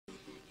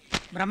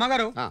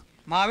బ్రహ్మగారు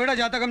మా ఆవిడ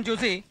జాతకం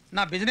చూసి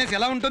నా బిజినెస్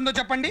ఎలా ఉంటుందో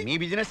చెప్పండి. మీ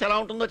బిజినెస్ ఎలా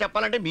ఉంటుందో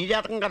చెప్పాలంటే మీ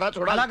జాతకం కదా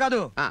చూడాలి. అలా కాదు,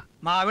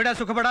 మా ఆవిడ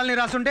సుఖపడాలని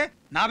రాసుంటే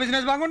నా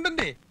బిజినెస్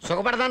బాగుంటుంది.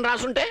 సుఖపడదాన్ని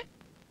రాసుంటే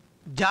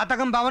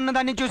జాతకం బాగున్న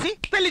దాన్ని చూసి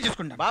పెళ్లి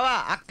చేసుకుంటా. బావా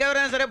అక్క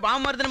ఎవరైనా సరే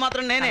బామ్మర్దిని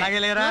మాత్రం నేనే.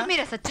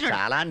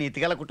 చాలా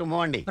నీతిగల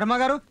కుటుంబం అండి.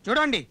 బ్రహ్మగారు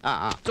చూడండి.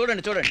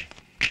 చూడండి చూడండి.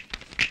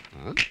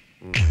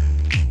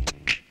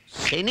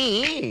 శని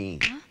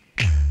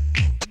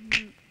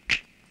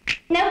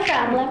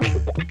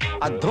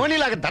ఆ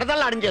ధోనిలాగా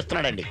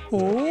దడదల్లాడించేస్తున్నాడండి.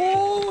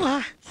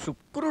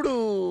 శుక్రుడు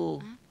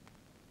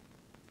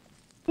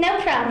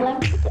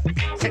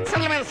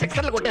సెక్సర్ల మీద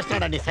సెక్సర్లు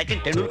కొట్టేస్తున్నాడండి,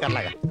 సచిన్ టెండూల్కర్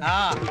లాగా.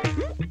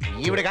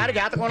 ఈవిడ గారి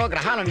జాతకంలో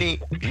గ్రహాలన్నీ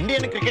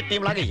ఇండియన్ క్రికెట్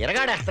టీం లాగా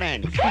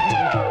ఎరగాడేస్తున్నాయండి.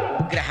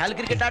 గ్రహాలు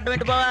క్రికెట్ ఆడడం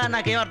ఏంటి బావా,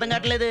 నాకేం అర్థం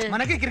కావట్లేదు.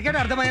 మనకి క్రికెట్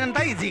అర్థమైనంత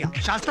ఈజీగా,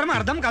 శాస్త్రం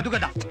అర్థం కాదు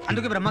కదా,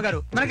 అందుకే బ్రహ్మగారు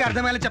మనకి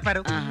అర్థమయ్యేలా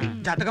చెప్పారు.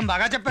 జాతకం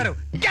బాగా చెప్పారు.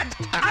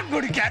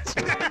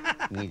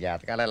 నీ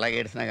జాతకాలు ఎలా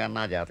ఏడిసినా కానీ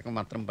నా జాతకం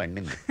మాత్రం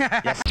పండింది.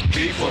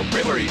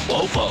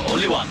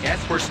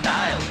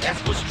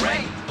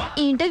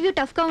 ఈ ఇంటర్వ్యూ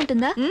టఫ్ గా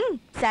ఉంటుందా?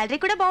 శాలరీ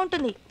కూడా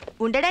బాగుంటుంది.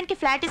 ఉండడానికి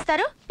ఫ్లాట్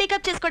ఇస్తారు,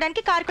 పికప్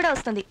చేసుకోవడానికి కార్ కూడా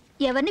వస్తుంది.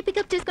 ఎవరిని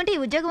పికప్ చేసుకుంటే ఈ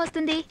ఉద్యోగం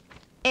వస్తుంది?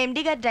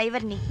 ఎండి గారి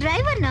డ్రైవర్ని.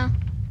 డ్రైవర్నా?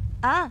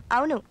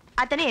 అవును,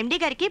 అతను ఎండి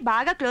గారికి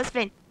బాగా క్లోజ్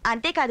ఫ్రెండ్.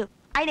 అంతేకాదు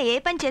ఆయన ఏ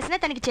పని చేసినా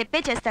తనకి చెప్పే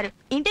చేస్తారు.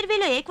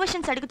 ఇంటర్వ్యూలో ఏ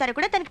క్వశ్చన్స్ అడుగుతారో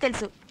కూడా తనకు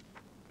తెలుసు.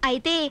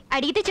 అయితే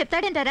అడిగితే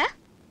చెప్తాడంటారా?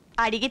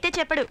 అడిగితే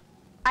చెప్పడు,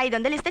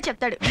 500 ఇస్తే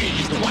చెప్తాడు.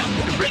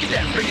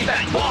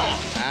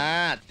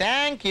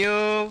 Thank you.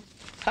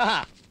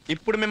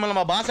 ఇప్పుడు మిమ్మల్ని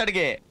మా బాస్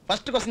అడిగే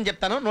ఫస్ట్ క్వశ్చన్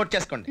చెప్తాను, నోట్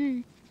చేసుకోండి.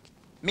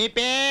 మీ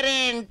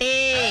పేరేంటి?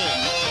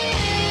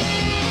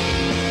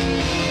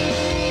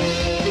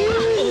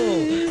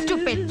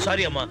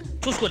 సారీ అమ్మా,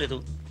 చూసుకోలేదు.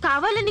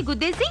 కావాలని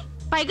గుద్దేసి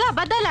పైగా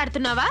అబద్ధాలు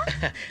ఆడుతున్నావా?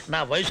 నా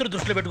వయసును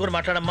దృష్టిలో పెట్టుకుని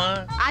మాట్లాడమ్మా.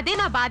 అదే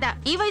నా బాధ,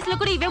 ఈ వయసులో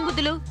కూడా ఇవేం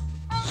బుద్ధులు.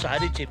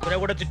 సారీ చెప్పినా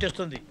కూడా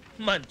తిట్టేస్తుంది.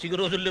 మంచిగా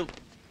రోజులు.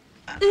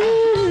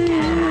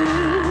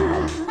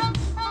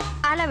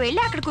 అలా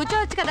వెళ్ళి అక్కడ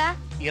కూర్చోవచ్చు కదా.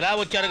 ఇలా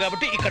వచ్చారు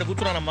కాబట్టి ఇక్కడ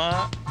కూర్చున్నానమ్మా.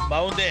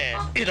 బాగుందే,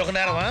 ఇది ఒక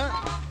నేరమా?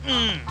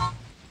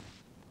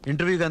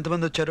 ఇంటర్వ్యూకి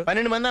ఎంతమంది వచ్చారు?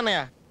 12 మంది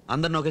అన్నయ్య.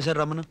 అందరిని ఒకేసారి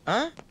రమ్మను.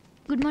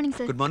 Good morning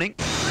sir. Good morning.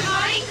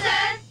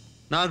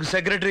 నాకు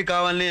సెక్రటరీ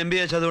కావాలని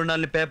ఎంబీఏ చదువు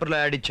ఉండాలని పేపర్లో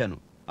యాడ్ ఇచ్చాను.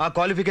 ఆ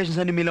క్వాలిఫికేషన్స్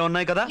అన్ని మీలో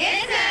ఉన్నాయి కదా?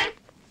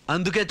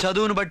 అందుకే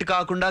చదువును బట్టి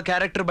కాకుండా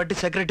క్యారెక్టర్ బట్టి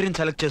సెక్రటరీని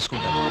సెలెక్ట్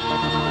చేసుకుంటాను.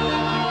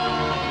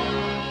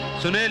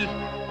 సునీల్,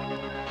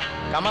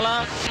 కమల,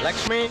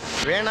 లక్ష్మి,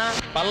 వీణ,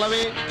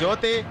 పల్లవి,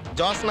 జ్యోతి,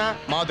 జ్యోత్స్న,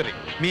 మాధురి.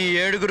 మీ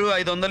 7గురు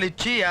 500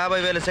 ఇచ్చి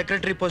 50,000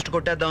 సెక్రటరీ పోస్ట్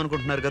కొట్టేద్దాం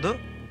అనుకుంటున్నారు కదా?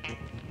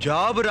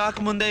 జాబ్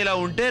రాకముందే ఇలా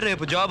ఉంటే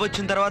రేపు జాబ్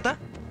వచ్చిన తర్వాత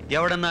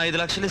ఎవడన్నా 5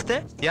 లక్షలు ఇస్తే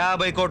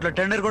 50 కోట్ల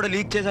టెండర్ కూడా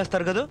లీక్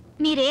చేసేస్తారు కదా?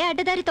 మీరే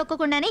అడ్డదారి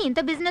తొక్కకుండానే ఇంత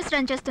బిజినెస్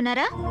రన్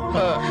చేస్తున్నారా?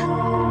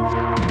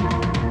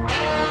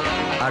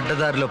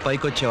 అడ్డదారిలో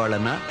పైకొచ్చే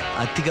వాళ్ళన్నా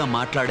అతిగా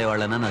మాట్లాడే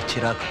వాళ్ళన్నా నా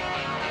చిరాకు.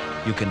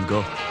 You can go.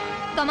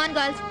 Come on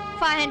girls,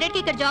 500కి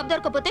ఇక్కడ జాబ్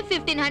దొరకకపోతే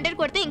 1500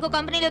 కొడితే ఇంకో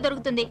కంపెనీలో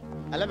దొరుకుతుంది.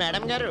 హలో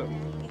మేడం గారు,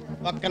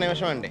 ఒక్క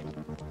నిమిషం అండి.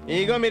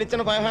 ఈగో మీరు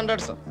ఇచ్చిన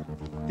 500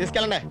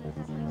 తీసుకెళ్ళండి.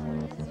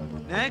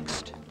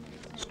 Next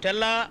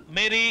Stella,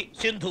 Mary,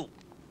 Sindhu.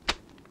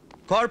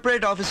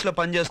 Corporate ఆఫీస్లో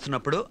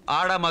పనిచేస్తున్నప్పుడు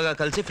ఆడ మగ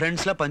కలిసి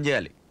ఫ్రెండ్స్లా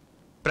పనిచేయాలి.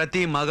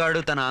 ప్రతి మగాడు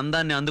తన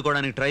అందాన్ని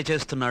అందుకోవడానికి ట్రై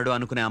చేస్తున్నాడు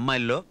అనుకునే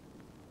అమ్మాయిల్లో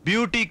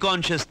బ్యూటీ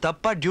కాన్షియస్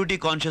తప్ప డ్యూటీ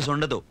కాన్షియస్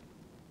ఉండదు.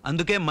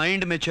 అందుకే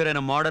మైండ్ మెచ్యూర్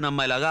అయిన మోడర్న్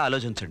అమ్మాయిలాగా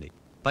ఆలోచించండి,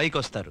 పైకి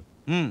వస్తారు.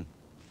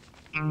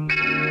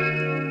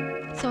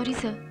 Sorry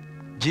sir.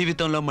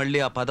 జీవితంలో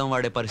మళ్ళీ ఆ పదం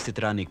వాడే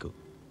పరిస్థితి రా నీకు.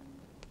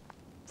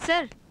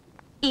 సార్,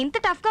 ఇంత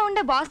టఫ్ గా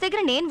ఉండే బాస్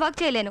దగ్గర నేను వర్క్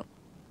చేయలేను.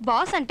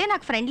 బాస్ అంటే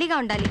నాకు ఫ్రెండ్లీగా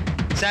ఉండాలి.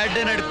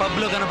 సాటర్డే నాడు పబ్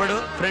లో కనపడు,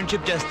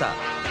 ఫ్రెండ్షిప్ చేస్తా.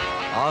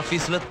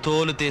 ఆఫీస్ లో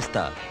తోలు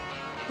తీస్తా.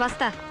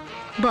 వస్తా.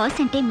 బాస్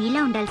అంటే మీలా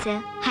ఉండాలి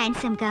సార్,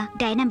 హ్యాండ్సమ్ గా,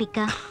 డైనామిక్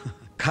గా.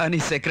 కానీ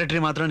సెక్రటరీ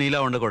మాత్రం నీలా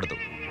ఉండకూడదు.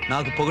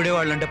 నాకు పొగిడే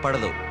వాళ్ళంటే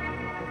పడదు.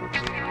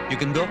 You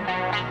can go.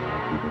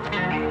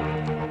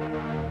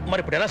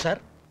 మరి ఇప్పుడు ఎలా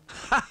సార్?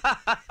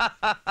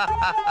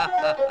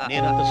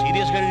 నేను అంత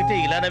సీరియస్ గా అడిగితే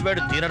ఇలా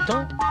నవ్వాడు దీనర్థం.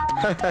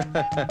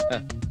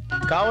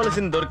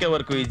 కావలసింది దొరికే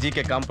వరకు ఈ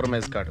జీకే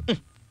కాంప్రమైజ్ కాడు.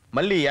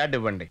 మళ్ళీ యాడ్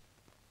ఇవ్వండి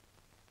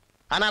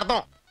అని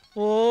అర్థం.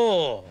 ఓ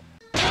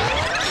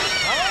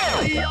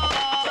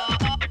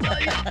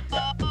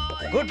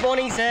good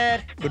morning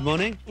sir. Good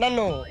morning.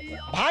 నన్ను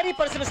భారీ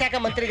పరిశ్రమ శాఖ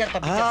మంత్రి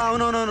గారు.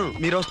 అవునవునవును,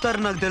 మీరు వస్తారు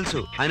నాకు తెలుసు.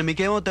 ఆయన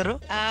మీకేమవుతారు?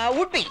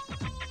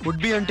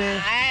 వుడ్ బి అంటే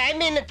ఐ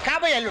మీన్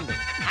కాబోయే అల్లుండు.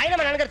 ఆయన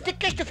మా నాన్నగారు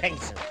thickest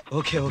friends.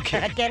 Okay okay.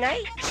 Can I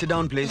SIT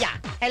down please.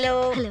 Hello.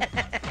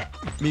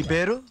 మీ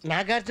పేరు?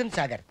 నాగార్జున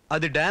సాగర్.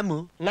 అది డ్యాము?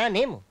 నా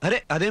నేమ్. అరే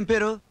అదేం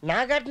పేరు?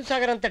 నాగార్జున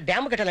సాగర్ అంత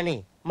డ్యామ్ కట్టాలని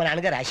మా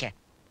నాన్నగారు ఆశ.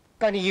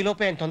 కానీ ఈ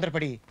లోపే ఆయన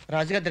తొందరపడి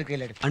రాజుగారి దగ్గరికి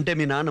వెళ్ళాడు. అంటే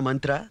మీ నాన్న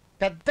మంత్రా?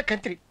 పెద్ద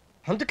కంత్రి,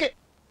 అందుకే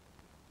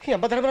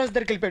యమధర్మరాజు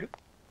దగ్గరికి వెళ్ళిపోయాడు.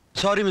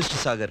 Sorry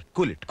mister Sagar,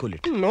 cool it cool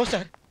it. No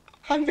sir,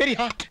 I'm very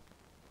heart.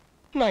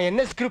 నా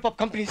NS group of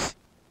companies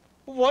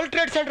world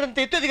trade centre అంత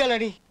ఎత్తు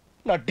ఎదగాలని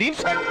నా డ్రీమ్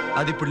సార్.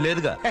 అది ఇప్పుడు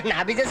లేదుగా. నా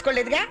బిజినెస్ కూడా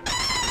లేదుగా.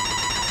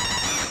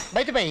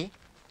 బయటపై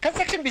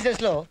కన్స్ట్రక్షన్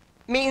బిజినెస్ లో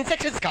మీ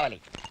ఇన్స్ట్రక్షన్స్ కావాలి.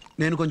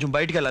 నేను కొంచెం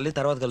బయటికి వెళ్ళాలి,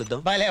 తర్వాత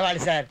కలుద్దాం.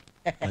 భలేవాడు సార్.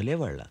 భలే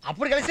వాళ్ళ.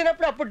 అప్పుడు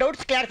కలిసినప్పుడు అప్పుడు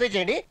డౌట్స్ క్లారిఫై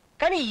చేయండి,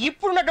 కానీ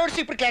ఇప్పుడున్న డౌట్స్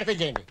ఇప్పుడు క్లారిఫై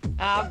చేయండి.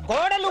 ఆ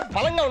గోడలు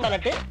బలంగా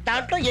ఉండాలంటే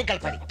దాంట్లో ఏం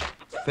కలపాలి?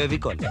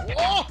 ఫెవికాల్.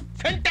 Oh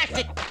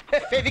fantastic,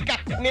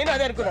 Fevicol. నేను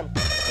అదే అనుకున్నాను.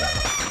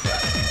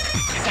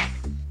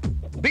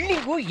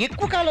 బిల్డింగ్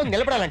ఎక్కువ కాలం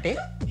నిలబడాలంటే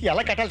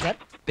ఎలా కట్టాలి సార్?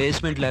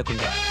 బేస్మెంట్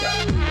లేకుండా.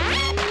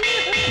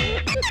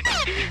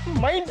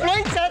 Mind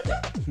blowing sir.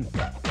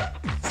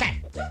 Sir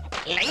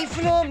life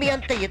లో మీ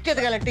అంత ఎత్తు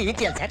ఎదగాలంటే ఏం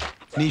చేయాలి సార్?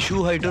 నీ షూ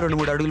హైట్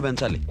 2-3 అడుగులు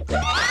పెంచాలి.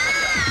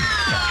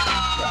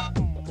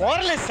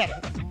 Morals sir,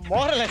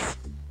 morals.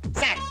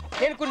 సార్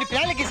నేను కొన్ని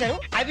ప్లాన్లు గీశాను,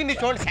 అవి మీరు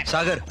చూడండి sir.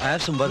 Sagar, I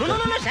have some work.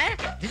 No sir,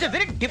 this is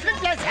very different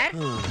plan sir.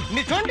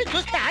 మీరు చూడండి,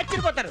 చూస్తే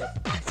ఆశ్చర్యపోతారు.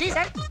 See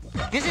sir,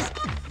 this is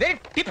very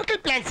typical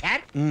plan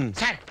sir.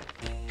 Sir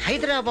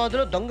Hyderabad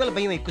లో దొంగల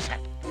భయం ఎక్కువ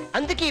సార్,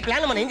 అందుకే ఈ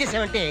ప్లాన్ మనం ఏం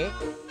చేసామంటే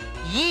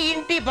ఈ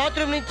ఇంటి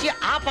బాత్రూమ్ నుంచి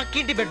ఆ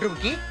పక్కింటి బెడ్రూమ్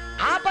కి,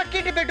 ఆ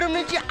పక్కింటి బెడ్రూమ్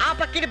నుంచి ఆ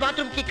పక్కింటి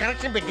బాత్రూమ్ కి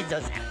కనెక్షన్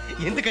పెట్టించాం సార్.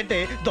 ఎందుకంటే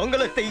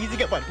దొంగలు వస్తే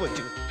ఈజీగా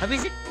పడిపోవచ్చు. How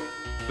is it?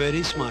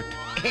 Very smart.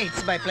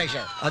 It's my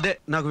pleasure. అదే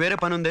నాకు వేరే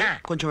పని ఉంది,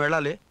 కొంచెం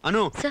వెళ్ళాలి.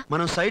 అను, Sir.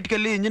 మనం సైట్ కి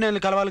వెళ్ళి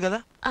ఇంజనీర్లు కలవాలి కదా.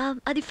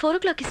 అది 4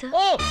 o'clock సార్.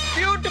 ఓ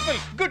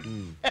బ్యూటిఫుల్, గుడ్.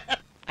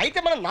 అయితే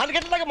మనం 4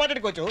 గంటల దాకా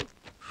మాట్లాడుకోవచ్చు.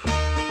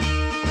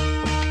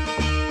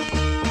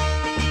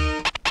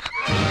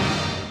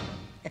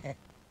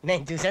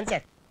 నేను చూశాను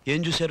సార్. ఏం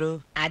చూశారు?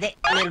 అదే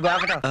మీరు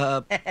గోకటం.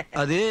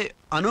 అదే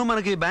అను,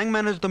 మనకి బ్యాంక్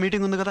మేనేజర్ తో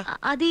మీటింగ్ ఉంది కదా.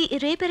 అది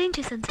రేపు అరేంజ్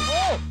చేశాను సార్.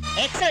 ఓ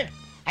ఎక్సలెంట్.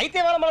 అయితే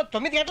మనం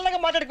 9 గంటల దాకా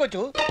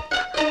మాట్లాడుకోవచ్చు.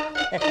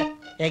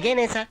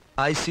 Again sir.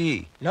 I see.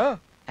 No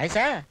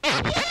ఐసా.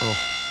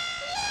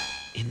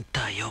 ఇంత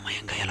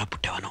అయోమయంగా ఎలా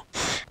పుట్టావను?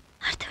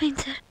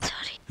 అర్థమైంది సార్,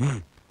 సారీ.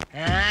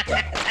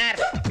 సార్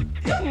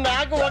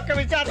నాకు ఒక్క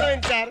విషయం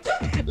అర్థమైంది సార్.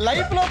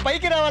 లైఫ్ లో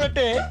పైకి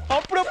రావాలంటే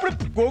అప్పుడప్పుడు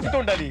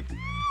గోకుతుండాలి.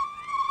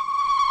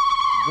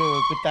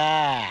 గోకుతా.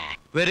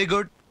 Very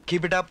good,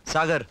 keep it up.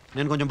 Sagar,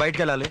 నేను కొంచెం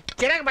బయటకు వెళ్ళాలి.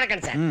 చిరాకు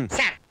పడకండి సార్.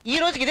 సార్ ఈ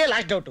రోజుకి ఇదే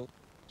లాస్ట్ డౌట్.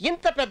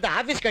 ఇంత పెద్ద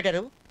ఆఫీస్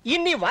కట్టారు,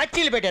 ఇన్ని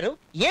వాచీలు పెట్టారు,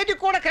 ఏది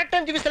కూడా కరెక్ట్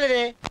అని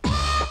చూపిస్తలేదే.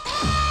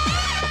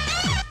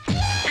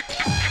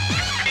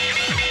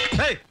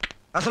 ఏయ్,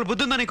 అసలు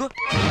బుద్ధి ఉందా నీకు?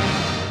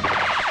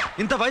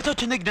 ఇంత వయసు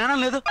వచ్చింది, జ్ఞానం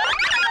లేదు.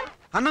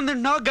 అన్నం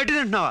తింటున్నావా, గడ్డి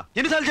తింటున్నావా?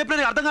 ఎన్నిసార్లు చెప్పినా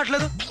నీకు అర్థం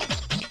కావట్లేదు.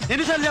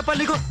 ఎన్నిసార్లు చెప్పాలి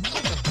నీకు?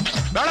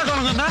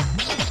 వేళాకోళం ఉందా?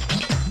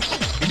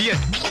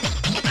 ఇడియట్.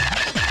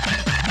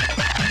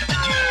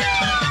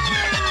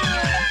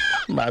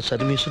 నా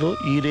సర్వీసులో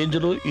ఈ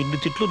రేంజ్లో ఇన్ని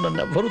తిట్లు నన్ను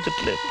ఎవ్వరూ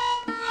తిట్టలేదు.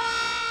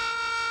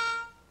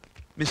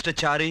 Mister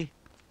Chari,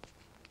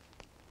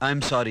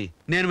 I'm sorry.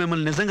 నేను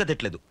మిమ్మల్ని నిజంగా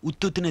తిట్టలేదు,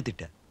 ఉత్తునే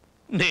తిట్టా.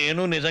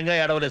 నేను నిజంగా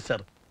ఏడవలేదు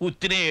సార్,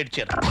 ఉత్తినే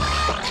ఏడ్చారు.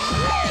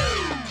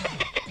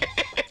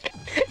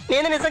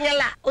 నేను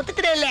నిజంగా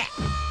ఉత్తిలే.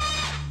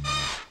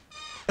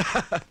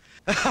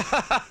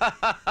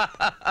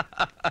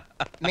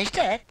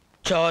 Mister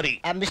sorry.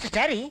 మిస్టర్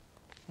చారీ,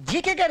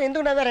 జీకే గారు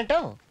ఎందుకు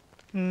నవ్వారంటావు?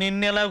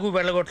 నిన్నెలాగూ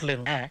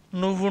వెళ్ళగొట్టలేను,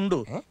 నువ్వుండు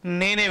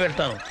నేనే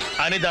వెళ్తాను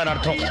అని దాని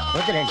అర్థం.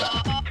 వద్దులేండి,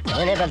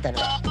 నేనే వెళ్తాను.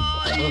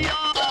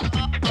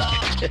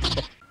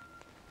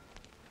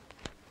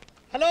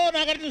 హలో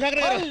నాగార్జున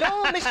సాగర్ గారు. Hello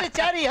mister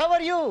Chari, how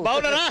are you?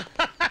 బాగున్నారా?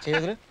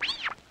 చేయదురు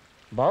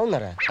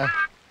బాగున్నారా?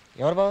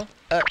 ఎవరు బావ?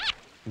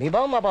 మీ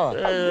బావ మా బావ?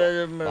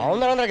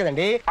 బాగున్నారు అన్నారు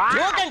కదండి.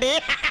 చూడండి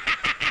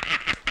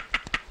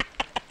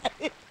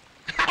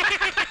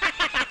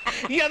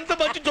ఎంత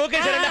మంచి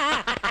జోకేశారండి.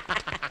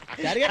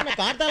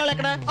 కార్తాలు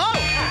ఎక్కడ?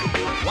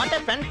 What a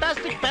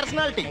fantastic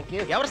personality.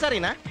 ఎవరు సార్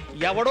ఈయన?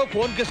 ఎవడో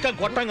ఫోన్ కిస్కా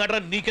గొట్టం కట్టరా,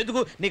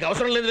 నీకెందుకు? నీకు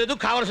అవసరం లేదు, లేదు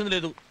కావాల్సింది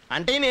లేదు.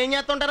 అంటే ఈయన ఏం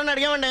చేస్తుంటారని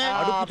అడిగామండి.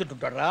 అడుక్కు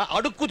తింటుంటారా?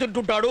 అడుక్కు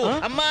తింటుంటాడు.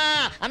 అమ్మా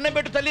అన్నం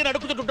పెట్టు తల్లి,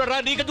 అడుక్కు తింటుంటారా?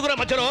 నీకెందుకురా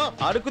మధ్యలో?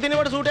 అడుక్కు తిని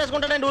వాడు సూట్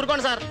వేసుకుంటాడండి.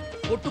 ఊరుకోండి సార్.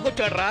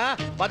 కొట్టుకొచ్చాడు రా,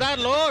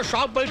 బజార్లో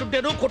షాప్ బయట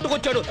ఉంటేను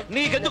కొట్టుకొచ్చాడు.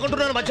 నీకెందుకు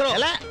అంటున్నాను మధ్యలో?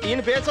 ఎలా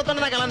ఈయన ఫేస్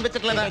వస్తుంటే నాకు ఎలా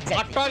అనిపించట్లేదా?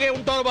 అట్టాగే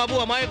ఉంటారు బాబు,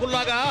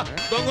 అమాయకుల్లాగా.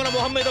 దొంగల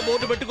మొహం మీద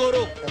బోర్డు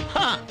పెట్టుకోరు.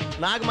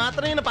 నాకు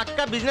మాత్రం ఈయన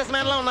పక్కా బిజినెస్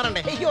మ్యాన్ లా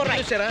ఉన్నారండి.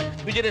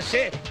 బిజినెస్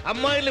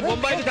అమ్మాయిల్ని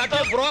బొంబాయికి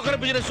దాటే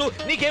బ్రోకర్ బిజినెస్.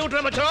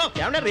 నీకేమిట్రా మధ్యలో?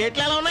 ఏమన్నా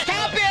రేట్లు ఎలా ఉన్నాయి?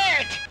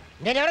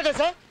 నేను ఎవరో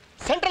తెలుసా?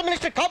 సెంట్రల్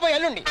మినిస్టర్ కాబోయే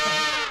అల్లుండి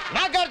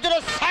నాగార్జున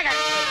సాగర్.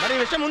 మరి ఈ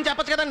విషయం ముందు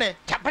చెప్పచ్చు కదండి.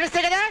 చెప్పనిస్తే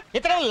కదా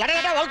ఇతను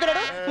లడగడా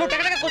వాగుతున్నాడు, నువ్వు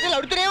టగడగా కూర్చొని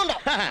అడుగుతూనే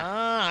ఉన్నావు.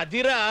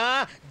 అదిరా,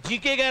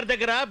 జీకే గారి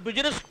దగ్గర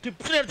బిజినెస్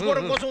టిప్స్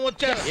నేర్చుకోవడం కోసం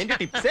వచ్చారు. ఏంటి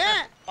టిప్సే?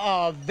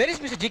 Very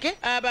mister GK.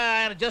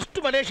 ఆయన జస్ట్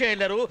మలేషియా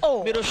వెళ్ళారు.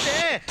 మీరు వస్తే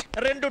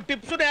 2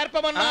 టిప్స్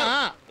నేర్పమన్నారు.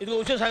 ఇది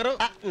వచ్చే సాగరు.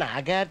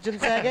 నాగార్జున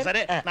సాగర్.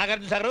 సరే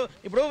నాగార్జున సాగరు.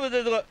 ఇప్పుడు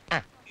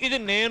ఇది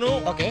నేను,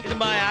 ఇది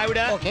మా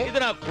ఆవిడ, ఇది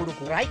నా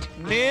కొడుకు. రైట్.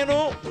 నేను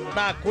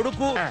నా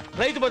కొడుకు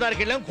రైతు బజార్కి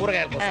వెళ్ళాం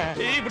కూరగాయలు.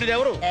 ఇప్పుడు ఇది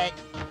ఎవరు?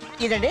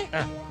 ఇదండి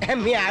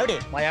మీ ఆవిడే.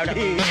 మా ఆవిడ.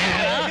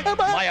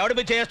 మా ఆవిడ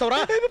మీద చేస్తావురా?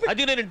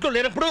 అది నేను ఇంట్లో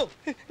లేనప్పుడు.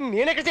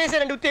 నేనెక్కడ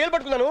చేశానండి? తేలు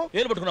పట్టుకున్నాను.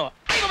 వేలు పట్టుకున్నావా?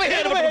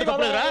 వేలు పట్టుకుంటే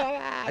తప్పలేదురా?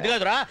 అది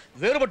కాదురా,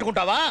 వేలు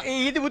పట్టుకుంటావా?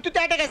 ఇది ఉత్తు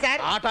తేటగా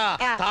సార్. ఆట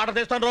తాట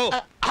తెస్తాను రావు.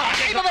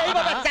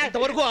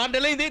 ఇంతవరకు 6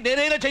 నెలలైంది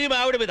నేనైనా చెయ్యి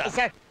మా ఆవిడ మీద.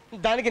 సార్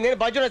దానికి నేను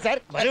బాధ్యున్నా సార్.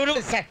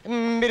 సార్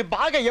మీరు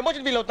బాగా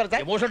ఎమోషన్ ఫీల్ అవుతారు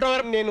సార్. ఎమోషన్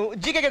నేను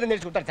జీకే కదా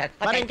నేర్చుకుంటాను సార్.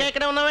 మరి ఇంకా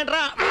ఇక్కడ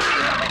ఉన్నావేంట్రా?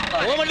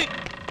 ఓ మళ్ళీ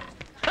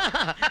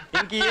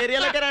ఇంక ఈ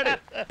ఏరియాలోకి రాడు.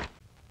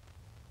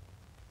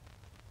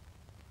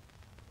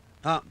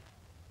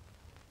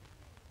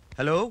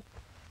 హలో,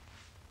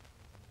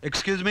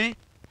 ఎక్స్క్యూజ్ మీ,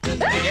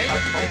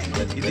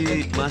 ఇది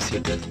మా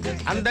సీట్.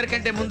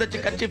 అందరికంటే ముందు వచ్చి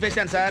ఖర్చు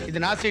వేశాను సార్, ఇది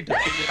నా సీట్.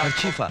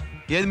 చీఫా,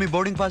 ఏది మీ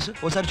బోర్డింగ్ పాస్?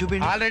 ఓసారి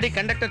చూపించండి. ఆల్రెడీ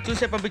కండక్టర్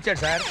చూసే పంపించాడు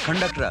సార్.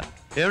 కండక్టరా?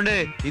 ఏమండే,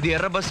 ఇది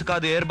ఎర్ర బస్సు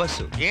కాదు, ఎయిర్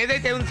బస్సు.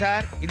 ఏదైతే ఉంది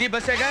సార్, ఇది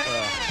బస్సేగా.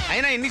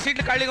 అయినా ఇన్ని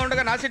సీట్లు ఖాళీగా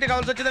ఉండగా నా సీట్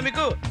కావాల్సి వచ్చిందా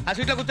మీకు? ఆ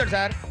సీట్లో కూర్చోండి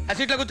సార్, ఆ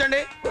సీట్లో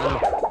కూర్చోండి.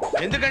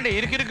 ఎందుకండి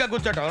ఇరుకిరుగ్గా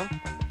కూర్చోటం?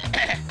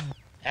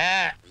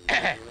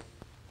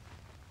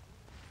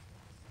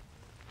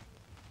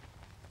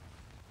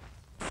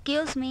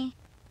 Excuse me.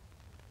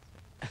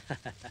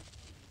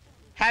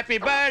 Happy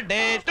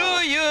birthday to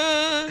you.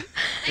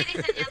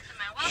 Ladies and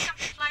gentlemen, welcome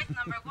to flight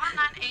number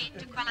 198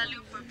 to Kuala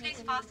Lumpur. Please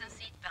fasten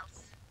seat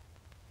belts.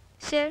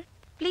 Sir,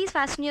 please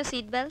fasten your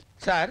seat belt.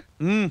 Sir,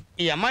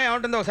 ఈ అమ్మాయి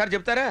ఏమంటుందో ఒకసారి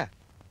చెప్తారా?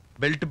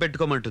 బెల్ట్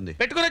పెట్టుకోమంటుంది.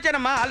 పెట్టుకుని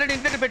వచ్చానమ్మా, ఆల్రెడీ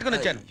ఇంటి దగ్గర పెట్టుకుని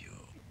వచ్చాను.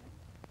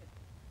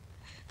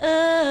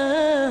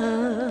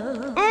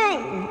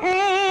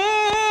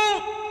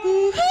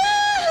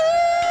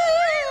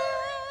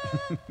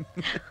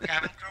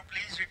 Cabin crew,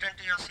 please return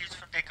to your seats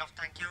for takeoff.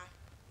 Thank you.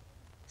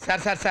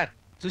 Sir sir sir,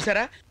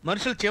 చూసారా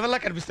మనుషులు చివరిలా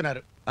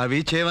కనిపిస్తున్నారు. అవి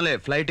చేవలే,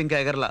 ఫ్లైట్ ఇంకా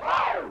ఎగరలా.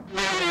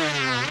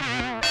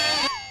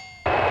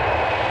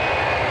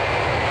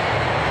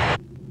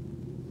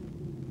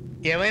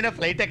 ఏమైనా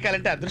ఫ్లైట్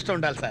ఎక్కాలంటే అదృష్టం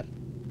ఉండాలి సార్.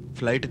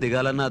 ఫ్లైట్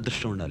దిగాలన్నా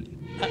అదృష్టం ఉండాలి.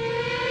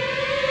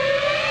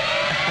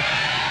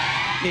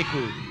 మీకు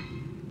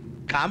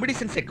కామెడీ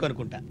సెన్స్ ఎక్కువ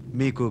అనుకుంటా.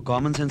 మీకు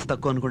కామన్ సెన్స్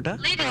తక్కువ అనుకుంటా.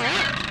 Ladies and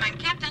gentlemen,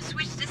 Captain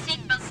switched the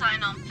seatbelt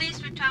sign on. Please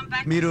return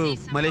back మీరు to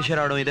seats and మలేషియా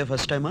రావడం ఇదే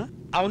ఫస్ట్ టైమా?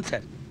 అవును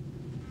సార్,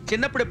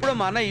 చిన్నప్పుడు ఎప్పుడో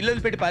మా అన్న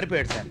ఇల్లు పెట్టి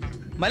పారిపోయాడు సార్.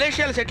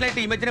 మలేషియాలో సెటిల్ అయితే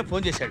ఈ మధ్యన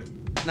ఫోన్ చేశాడు,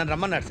 నన్ను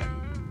రమ్మన్నాడు సార్.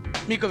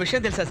 మీకు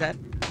విషయం తెలుసా సార్,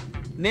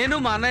 నేను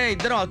మా అన్నయ్య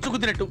ఇద్దరం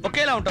అచ్చుకుద్దినట్టు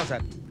ఒకేలా ఉంటాం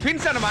సార్,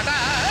 ట్విన్స్ అన్నమాట.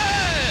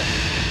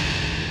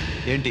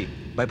 ఏంటి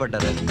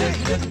భయపడ్డారా?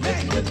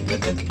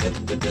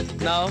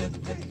 నా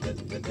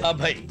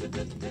అభయ్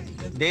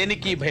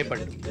దేనికి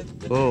భయపడ్డు.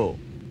 ఓ,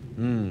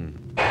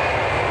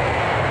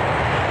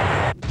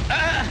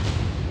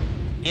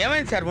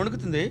 ఏమైంది సార్,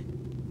 వణుకుతుంది?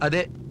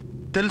 అదే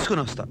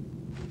తెలుసుకుని వస్తా.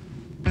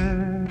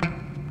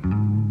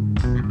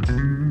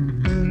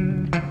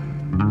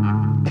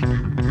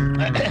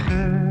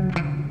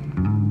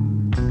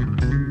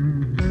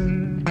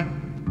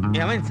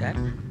 ఏమైంది సార్?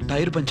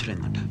 టైర్ పంచర్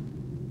అయిందంట.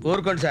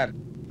 ఊరుకోండి సార్,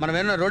 మనం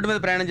ఏమన్నా రోడ్డు మీద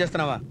ప్రయాణం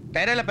చేస్తున్నావా?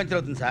 టైర్ ఎలా పంచర్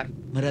అవుతుంది సార్?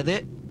 మరి అదే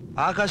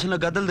ఆకాశంలో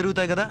గద్దలు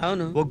తిరుగుతాయి కదా,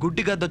 అవును. ఓ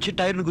గుడ్డి గద్ద వచ్చి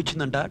టైర్ను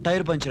గుచ్చిందంట,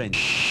 టైర్ పంచర్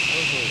అయింది.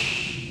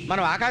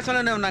 మనం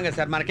ఆకాశంలోనే ఉన్నాం కదా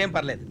సార్, మనకేం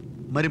పర్లేదు.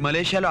 మరి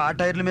మలేషియాలో ఆ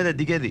టైర్ల మీద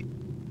దిగేది,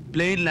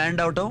 ప్లేన్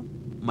ల్యాండ్ అవటం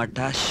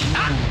మటాష్.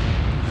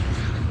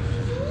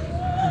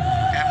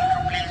 Cabin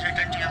crew, please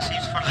return to your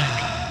seats for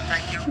landing.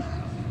 Thank you.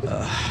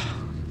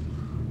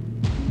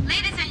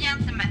 Ladies and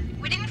gentlemen,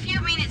 within a few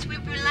minutes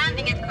we'll be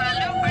landing at Kuala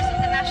Lumpur's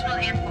International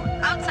Airport.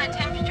 Outside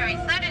temperature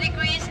is 30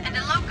 degrees and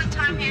the local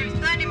time here is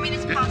 30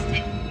 minutes past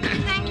 10.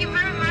 Thank you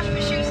very much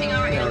for choosing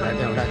our airline.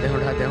 దేవుడా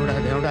దేవుడా దేవుడా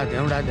దేవుడా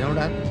దేవుడా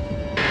దేవుడా.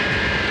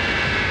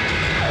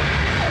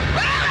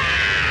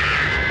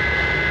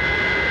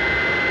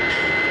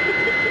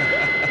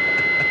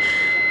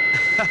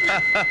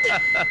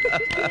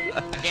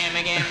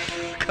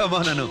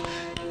 కమానను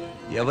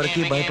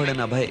ఎవరికి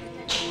భయపడని Abhay.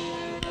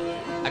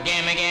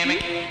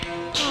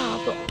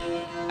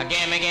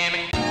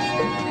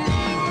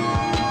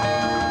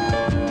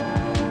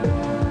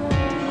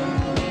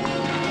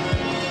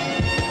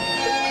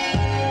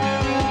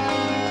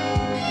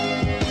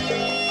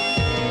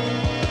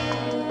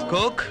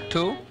 Coke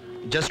two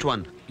just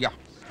one. Yeah.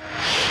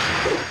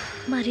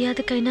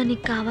 మర్యాదకైనా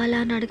నీకు కావాలా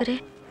అని అడగరే,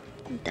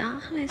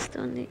 దాహం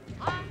వేస్తుంది.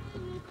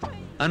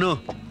 అను,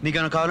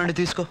 నీకేమైనా కావాలంటే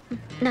తీసుకో.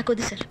 నాకు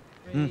వద్దు సార్.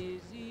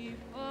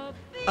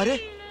 అరే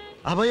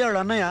అభయ్ వాడు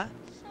అన్నయ్య.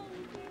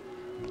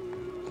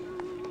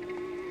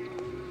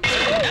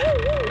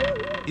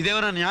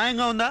 ఇదేమైనా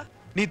న్యాయంగా ఉందా?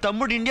 నీ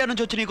తమ్ముడు ఇండియా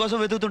నుంచి వచ్చి నీ కోసం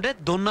వెతుకుతుంటే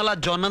దొన్నలా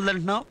జొన్నలు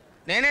తింటున్నావు.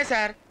 నేనే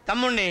సార్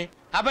తమ్ముణ్ణి.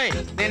 అబ్బాయి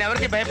నేను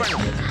ఎవరికి భయపడను,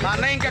 మా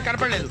అన్నయ్య ఇంకా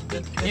కనపడలేదు.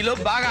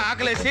 ఈలోపు బాగా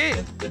ఆకలేసి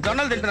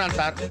జొన్నలు తింటున్నాను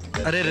సార్.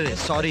 అరే రే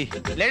సారీ.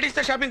 లేడీస్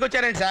తో షాపింగ్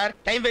వచ్చారండి సార్,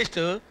 టైం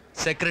వేస్ట్.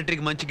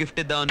 సెక్రటరీకి మంచి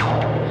గిఫ్ట్ ఇద్దామని.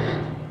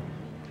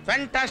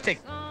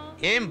 ఫ్యాంటాస్టిక్.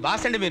 ఏం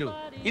బాస్ అండి మీరు,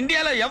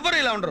 ఇండియాలో ఎవ్వరు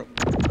ఇలా ఉండరు.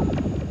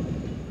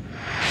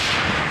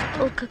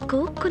 ఒక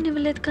కోక్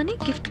కొనివ్వలేదు కానీ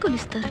గిఫ్ట్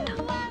కొనిస్తారట.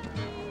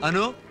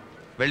 అను,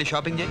 వెళ్ళి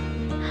షాపింగ్ చేయి.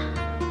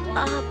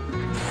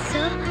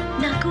 సార్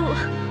నాకు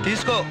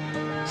తీసుకో.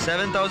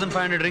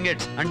 7,500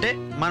 ringgits అంటే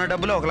మన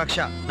డబ్బులో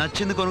 1,00,000.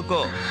 నచ్చింది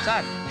కొనుక్కో.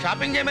 సార్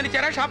షాపింగ్ చేయమని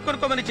ఇచ్చారా, షాప్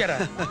కొనుక్కోమని ఇచ్చారా?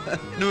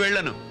 నువ్వు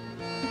వెళ్ళను.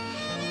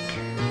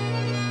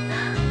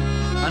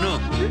 అను,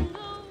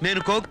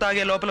 నేను కోక్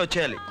తాగే లోపల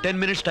వచ్చేయాలి. 10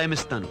 minutes టైం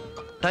ఇస్తాను.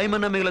 టైం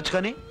అన్నా మిగలొచ్చు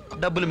కానీ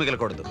డబ్బులు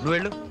మిగలకూడదు. నువ్వు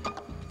వెళ్ళు.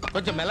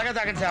 కొంచెం మెల్లగా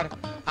తాగండి సార్,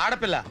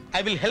 ఆడపిల్ల.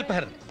 I will help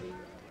her.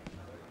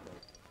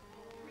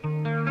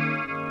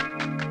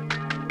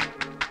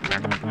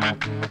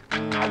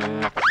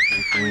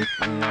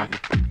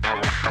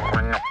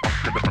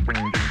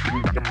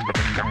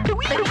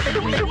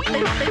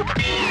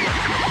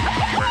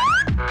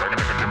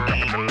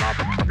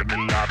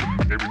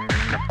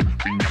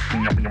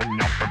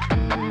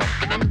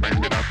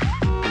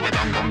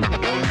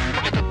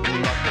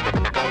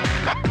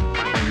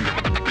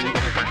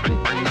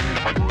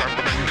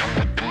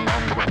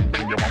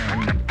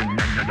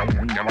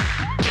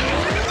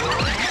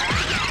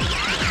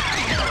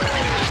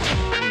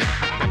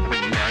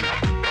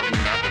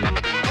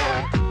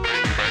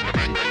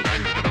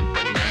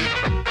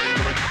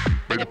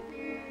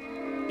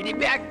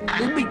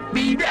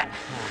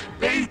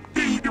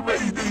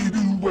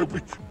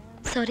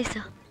 Sorry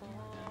sir,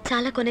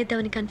 చాలా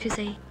కొనేద్దామని కన్ఫ్యూజ్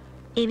అయ్యి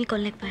ఏమీ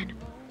కొనలేకపోయాను.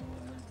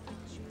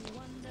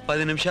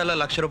 10 నిమిషాల్లో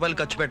 ₹1,00,000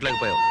 ఖర్చు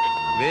పెట్టలేకపోయావు.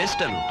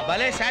 వేస్ట్ అను.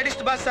 భలే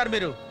సాడిస్ట్ బాస్ సార్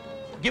మీరు.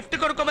 గిఫ్ట్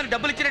కొనుక్కోమని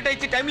డబ్బులు ఇచ్చినట్టు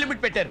ఇచ్చి టైం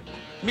లిమిట్ పెట్టారు.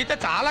 మీతో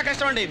చాలా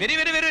కష్టం అండి. Very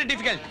very very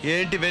difficult.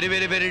 ఏంటి వెరీ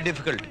వెరీ వెరీ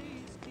డిఫికల్ట్?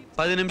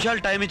 10 నిమిషాలు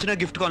టైం ఇచ్చినా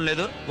గిఫ్ట్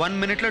కొనలేదు. 1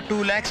 minute లో 2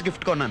 lakhs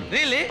గిఫ్ట్ కొన్నాను.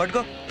 రియల్లీ?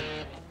 పట్టుకో.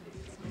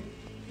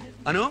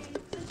 అను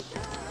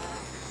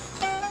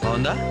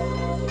బాగుందా?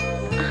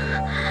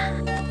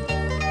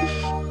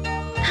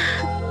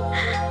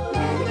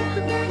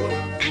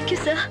 Thank you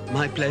sir.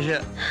 My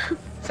pleasure.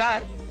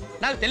 Sir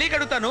నాకు తెలియక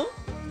అడుగుతాను,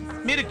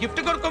 మీరు గిఫ్ట్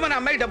కొనుక్కోమని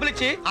అమ్మాయి డబ్బులు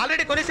ఇచ్చి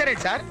ఆల్రెడీ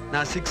కొనేసారేంటి సార్?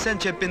 నా 6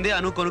 అని చెప్పింది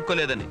అను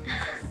కొనుక్కోలేదని.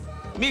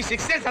 మీ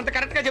 6 సెన్స్ అంత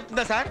కరెక్ట్ గా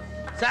చెప్తుందా సార్?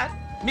 సార్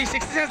మీ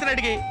 6 సెన్స్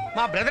అడిగి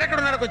మా బ్రదర్ ఎక్కడ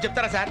ఉన్నారో కొంచెం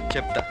చెప్తారా సార్?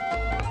 చెప్తా.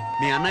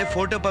 మీ అన్నయ్య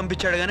ఫోటో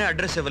పంపించాడు గానీ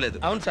అడ్రస్ ఇవ్వలేదు.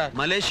 అవును సార్.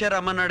 మలేషియా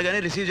రమ్మన్నాడు గానీ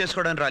రిసీవ్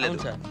చేసుకోవడానికి రాలేదు.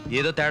 అవును సార్.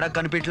 ఏదో తేడా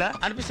కనిపిట్లా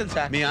అనిపిస్తుంది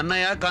సార్. మీ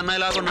అన్నయ్య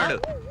కన్నయ్య లాగా ఉన్నాడు.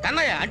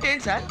 కన్నయ్య అంటే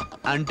ఏంటి సార్?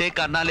 అంటే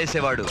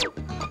కన్నాలేసేవాడు.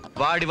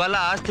 వాడి వల్ల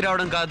ఆస్తి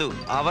రావడం కాదు,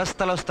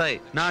 అవస్థలు వస్తాయి.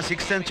 నా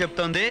 6 సెన్స్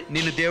చెప్తోంది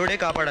నిన్ను దేవుడే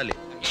కాపాడాలి.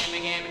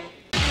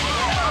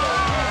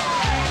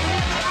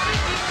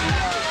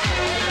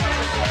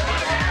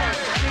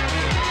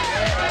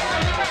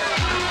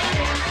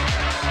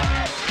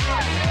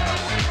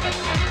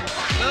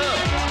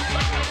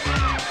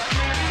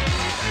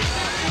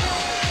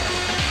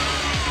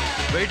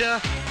 వెయిట్.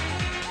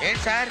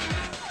 ఏంటి సార్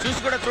చూసి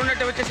కూడా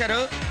చూడనట్టు వచ్చేసారు?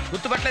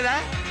 గుర్తుపట్టలేదా?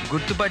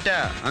 గుర్తుపట్టా,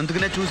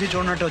 అందుకనే చూసి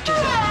చూడనట్టు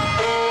వచ్చేసా.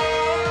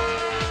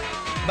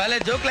 భలే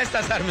జోక్లేస్తా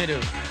సార్ మీరు.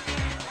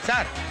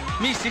 సార్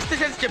మీ 6th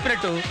సెన్స్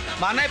చెప్పినట్టు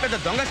మా అన్నయ్య పెద్ద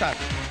దొంగ సార్.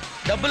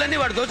 డబ్బులన్నీ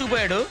వాడు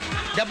దోచుకుపోయాడు,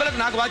 దెబ్బలకు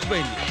నాకు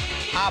వాచిపోయింది.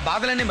 ఆ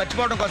బాధలన్నీ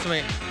మర్చిపోవడం కోసమే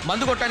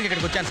మందు కొట్టడానికి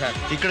ఇక్కడికి వచ్చాను సార్.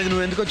 ఇక్కడికి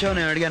నువ్వు ఎందుకు వచ్చావు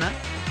నేను అడిగానా?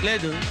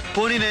 లేదు.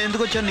 పోనీ నేను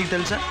ఎందుకు వచ్చాను నీకు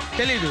తెలుసా?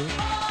 తెలీదు.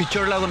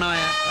 పిచ్చోడ్లాగా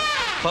ఉన్నావా?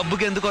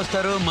 పబ్బుకి ఎందుకు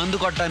వస్తారు?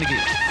 మందు కొట్టడానికి.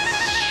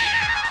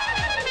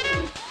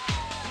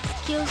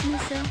 Excuse me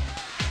sir.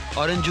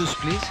 Orange juice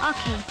please.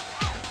 Okay.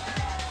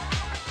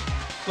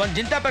 One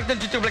Zinta పెద్ద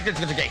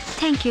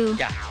థ్యాంక్ యూ.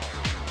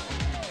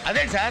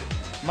 అదేంటి సార్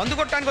మందు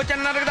కొట్టడానికి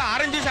వచ్చానన్నారు కదా,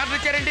 ఆరెంజ్ జ్యూస్ ఆర్డర్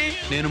ఇచ్చారండి?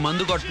 నేను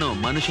మందు కొట్టను,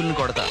 మనుషుల్ని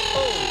కొడతా.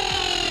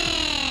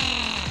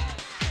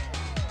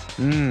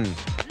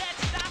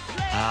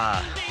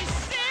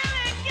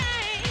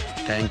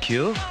 Thank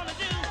you.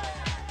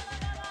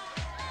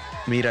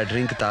 మీరు ఆ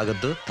డ్రింక్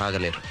తాగొద్దు,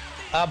 తాగలేరు.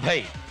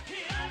 అబ్బాయి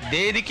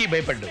దేనికి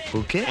భయపడ్డు.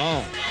 Okay.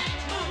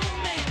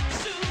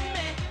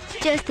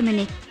 Just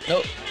minute.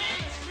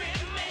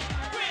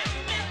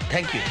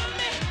 Thank you.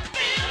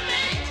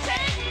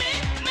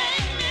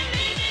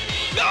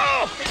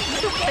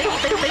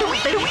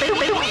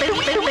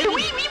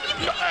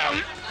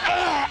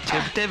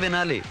 చెప్తే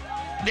వినాలి,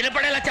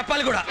 వినపడేలా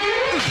చెప్పాలి కూడా.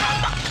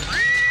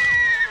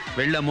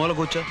 వెళ్ళా మూల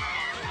కూర్చో.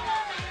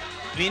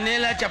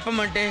 వినేలా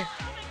చెప్పమంటే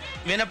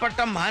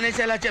వినపట్టం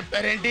మానేసేలా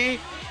చెప్పారేంటి?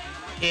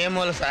 ఏ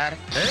మూల సార్?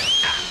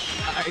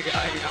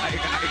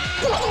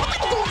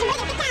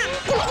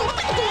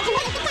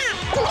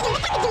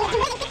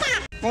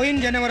 పోయిన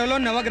జనవరిలో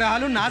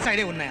నవగ్రహాలు నా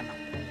సైడే ఉన్నాయన్న.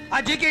 ఆ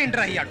జీకే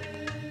ఎంటర్ అయ్యాడు.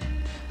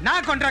 నా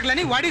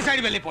కాంట్రాక్ట్లని వాడి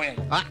సైడ్ వెళ్ళిపోయాయి.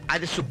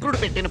 అది శుక్రుడు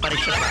పెట్టిన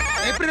పరీక్ష.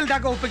 ఏప్రిల్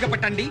దాకా ఒప్పిక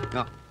పట్టండి,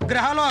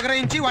 గ్రహాలు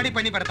అగ్రహించి వాడి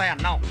పని పెడతాయి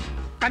అన్నావు.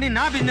 కానీ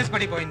నా బిజినెస్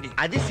పడిపోయింది.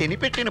 అది శని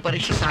పెట్టిన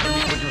పరీక్ష సార్,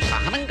 కొంచెం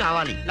సహనం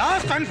కావాలి.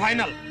 లాస్ట్ అండ్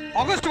ఫైనల్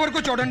ఆగస్ట్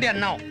వరకు చూడండి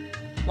అన్నావు.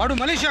 వాడు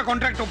మలేషియా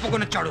కాంట్రాక్ట్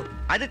ఒప్పుకొని వచ్చాడు.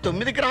 అది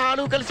 9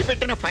 గ్రహాలు కలిసి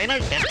పెట్టిన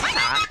final test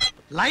sir.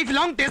 Life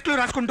long టెస్ట్లు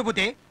రాసుకుంటూ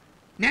పోతే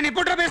నేను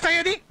ఎప్పుడు బేస్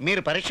అయ్యేది?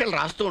 మీరు పరీక్షలు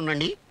రాస్తూ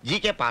ఉండండి,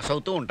 జీకే పాస్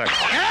అవుతూ ఉంటాడు.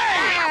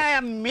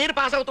 మీరు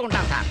పాస్ అవుతూ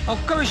ఉంటారు సార్.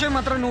 ఒక్క విషయం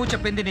మాత్రం నువ్వు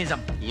చెప్పింది నిజం.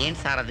 ఏంటి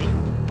సార్ అది?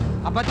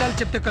 అబద్ధాలు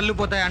చెప్తే కళ్ళు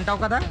పోతాయి అంటావు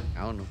కదా,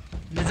 అవును.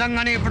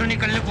 నిజంగానే ఇప్పుడు నీ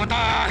కళ్ళు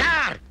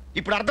పోతాయి.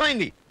 ఇప్పుడు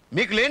అర్థమైంది.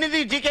 మీకు లేనిది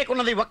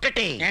జీకేకున్నది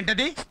ఒక్కటే.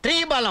 ఏంటది? స్త్రీ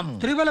బలం.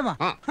 స్త్రీ బలమా?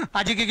 ఆ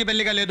జీకేకి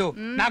పెళ్లిగా లేదు.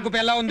 నాకు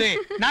పెళ్ళ ఉంది,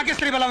 నాకు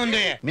స్త్రీ బలం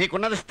ఉంది.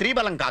 మీకున్నది స్త్రీ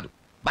బలం కాదు,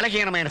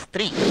 బలహీనమైన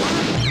స్త్రీ.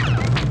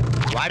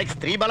 వాడికి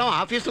స్త్రీ బలం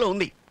ఆఫీసులో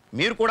ఉంది.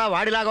 మీరు కూడా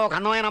వాడిలాగా ఒక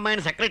అందమైన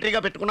అమ్మాయిని సెక్రటరీగా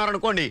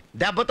పెట్టుకున్నారనుకోండి,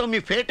 దెబ్బతో మీ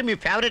ఫేట్ మీ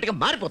ఫేవరెట్ గా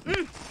మారిపోతుంది.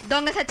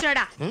 దొంగ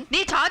సచ్చినోడా, నీ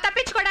చావు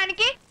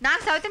తప్పించుకోవడానికి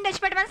నాకు సౌత్యం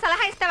తెచ్చిపెట్టమని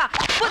సలహా ఇస్తావా?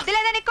 బుద్ధి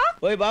లేదా నీకు?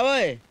 ఓయ్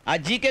బాబోయ్, ఆ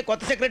జీకే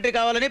కొత్త సెక్రటరీ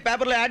కావాలని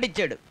పేపర్లో యాడ్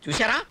ఇచ్చాడు.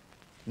 చూసారా,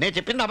 నేను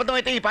చెప్పింది అబద్ధం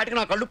అయితే ఈ పాటికి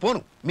నా కళ్ళు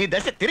పోను. మీ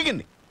దశ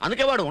తిరిగింది.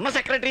 అందుకే వాడు ఉన్న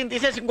సెక్రటరీని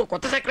తీసేసి ఇంకో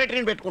కొత్త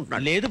సెక్రటరీని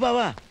పెట్టుకుంటున్నాడు. లేదు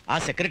బావా, ఆ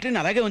సెక్రటరీని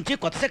అలాగే ఉంచి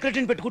కొత్త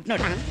సెక్రటరీని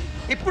పెట్టుకుంటున్నాడు.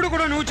 ఇప్పుడు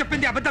కూడా నువ్వు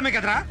చెప్పింది అబద్ధమే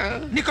కదరా?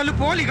 నీ కళ్ళు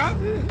పోలిగా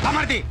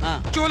అమర్ది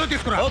చూలు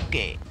తీసుకురా.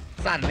 ఓకే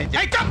సార్,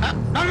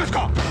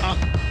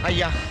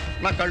 అయ్యా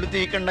నా కళ్ళు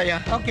తీయకండి అయ్యా.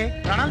 ఓకే,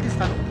 ప్రాణాలు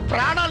తీస్తాను.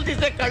 ప్రాణాలు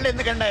తీసే కళ్ళు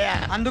ఎందుకండి అయ్యా?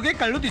 అందుకే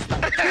కళ్ళు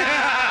తీస్తాను.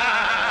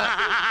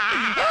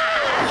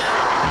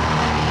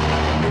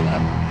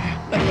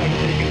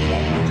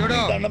 చూడు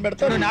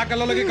చూడు, నా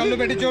కళ్ళలోకి కళ్ళు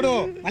పెట్టి చూడు.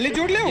 మళ్ళీ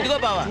చూడలేవు.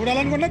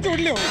 చూడాలనుకున్నా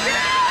చూడలేవు.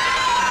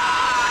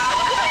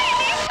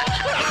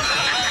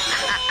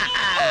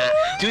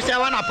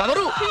 చూసావా నా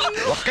పవరు?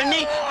 ఒక్కడిని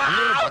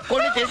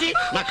పక్కోడిని చేసి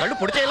నా కళ్ళు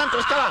పొడి చేయాలని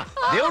చూస్తావా?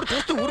 దేవుడు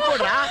చూస్తూ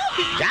ఊరుకోడరా.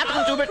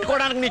 జాతకం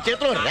చూపెట్టుకోవడానికి నీ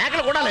చేతిలో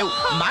రేఖలు కూడా లేవు.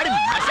 మాడి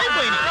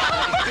మసైపోయింది.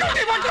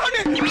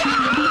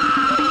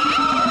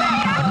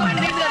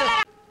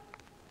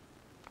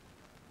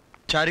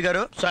 చారి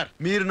గారు సార్.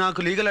 మీరు నాకు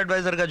లీగల్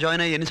అడ్వైజర్ గా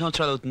జాయిన్ అయ్యి ఎన్ని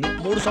సంవత్సరాలు అవుతుంది?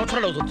 3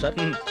 సంవత్సరాలు అవుతుంది సార్.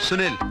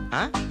 సునీల్,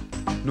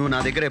 నువ్వు నా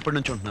దగ్గర ఎప్పటి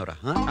నుంచి ఉంటున్నావురా?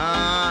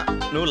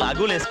 నువ్వు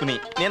లాగులు వేసుకుని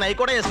నేను అవి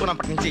కూడా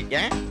వేసుకున్నప్పటి నుంచి.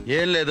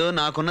 ఏం లేదు,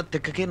 నాకున్న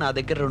తిక్కకి నా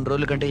దగ్గర 2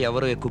 రోజుల కంటే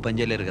ఎవరు ఎక్కువ పని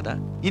చేయలేరు కదా.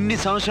 ఇన్ని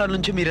సంవత్సరాల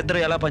నుంచి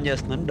మీరిద్దరు ఎలా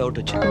పనిచేస్తున్నారని డౌట్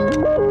వచ్చింది.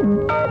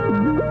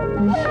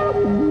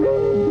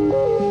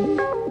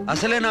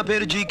 అసలే నా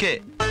పేరు జీకే.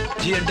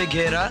 జీ అంటే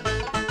గేరా,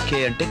 కే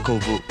అంటే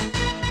కొవ్వు.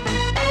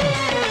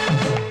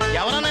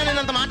 ఎవరన్నా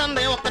నేనంత మాట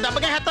అందే ఒక్క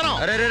దెబ్బకే హెత్తను.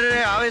 అరే రే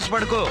రే,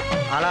 ఆవేశపడుకో.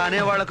 అలా అనే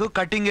వాళ్ళకు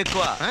కట్టింగ్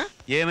ఎక్కువ.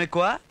 ఏం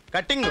ఎక్కువ?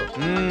 కట్టింగ్.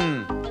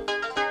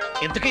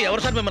 ఇంతకీ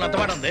ఎవరు సార్ మిమ్మల్ని అంత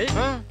మాట ఉంది?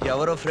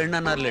 ఎవరో ఫ్రెండ్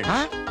అన్నారులే.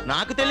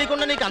 నాకు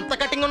తెలియకుండా నీకు అంత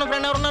కట్టింగ్ ఉన్న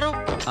ఫ్రెండ్ ఎవరున్నారు?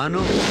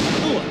 అను.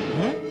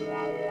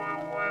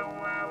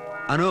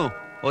 అను,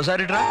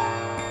 ఓసారి రా.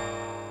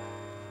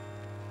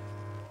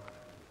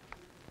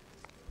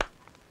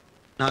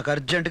 నాకు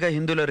అర్జెంటుగా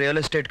హిందూలో రియల్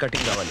ఎస్టేట్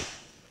కటింగ్ కావాలి.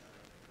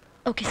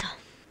 Okay sir.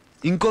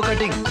 ఇంకో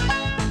కటింగ్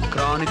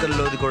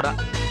క్రానికల్లోది కూడా.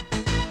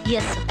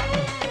 Yes sir.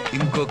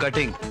 ఇంకో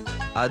కటింగ్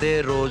అదే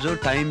రోజు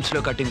టైమ్స్ లో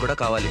కటింగ్ కూడా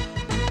కావాలి.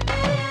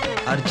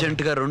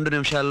 అర్జెంటుగా 2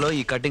 నిమిషాల్లో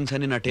ఈ కటింగ్స్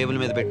అన్ని నా టేబుల్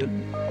మీద పెట్టు.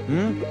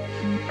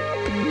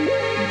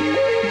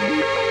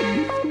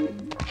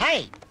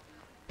 హాయ్,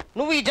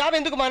 నువ్వు ఈ జాబ్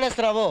ఎందుకు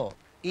మానేస్తున్నావో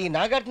ఈ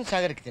నాగార్జున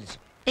సాగర్కి తెలుసు.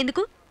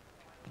 ఎందుకు?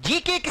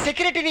 జీకేకి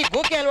సెక్రటరీ నీకు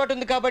ఓకే అలవాటు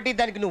ఉంది కాబట్టి,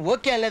 దానికి నువ్వు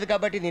ఓకే అనలేదు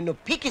కాబట్టి నిన్ను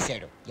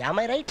పీకేశాడు.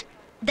 Am I right?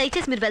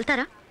 దయచేసి మీరు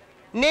వెళ్తారా?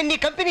 నేను నీ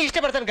కంపెనీ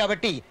ఇష్టపడతాను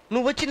కాబట్టి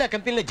నువ్వు వచ్చి నా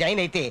కంపెనీలో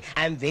జాయిన్ అయితే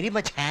I'm very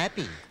much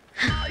happy.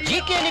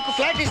 GK నీకు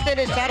ఫ్లాట్ ఇస్తే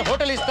నేను స్టార్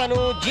హోటల్ ఇస్తాను.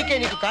 జీకే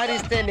నీకు కార్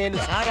ఇస్తే నేను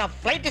సారా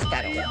ఫ్లైట్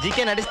ఇస్తాను.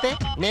 జీకే నడిస్తే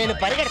నేను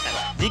పరిగెడతాను.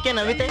 జీకే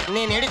నవ్వితే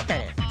నేను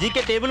ఏడుస్తాను.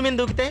 జీకే టేబుల్ మీద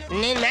దూకితే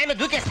నేను మేమ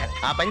దూకేస్తాను.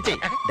 ఆ పంచి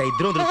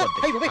దరిద్రం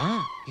వదిలిపోద్ది.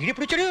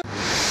 ఈడిప్పుడు చూడు.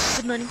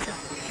 Good morning sir.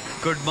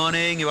 Good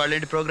morning. ఇవాళ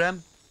ఏంటి ప్రోగ్రామ్?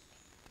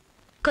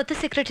 కొత్త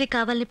సెక్రటరీ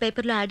కావాలని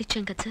పేపర్లో యాడ్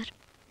ఇచ్చాం కదా సార్,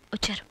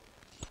 వచ్చారు.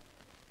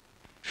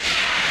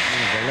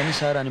 వెళ్ళని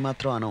సార్ అని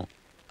మాత్రం అను.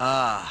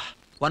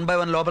 1 by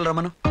 1 లోపల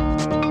రమ్మను.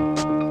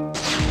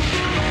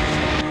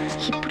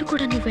 ఇప్పుడు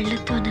కూడా నువ్వు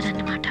వెళ్ళొద్దు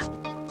అన్నారన్నమాట.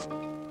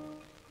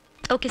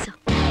 Okay sir.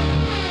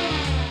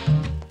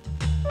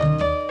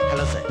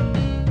 Hello sir.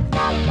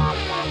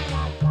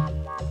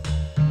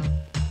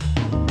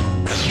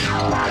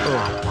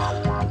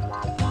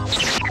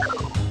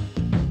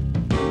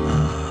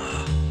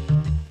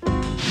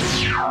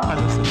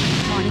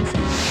 Morning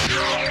sir.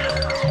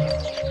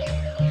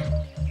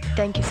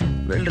 Thank you sir.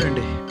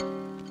 వెళ్ళరండి.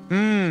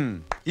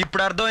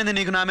 ఇప్పుడు అర్థమైంది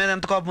నీకు నా మీద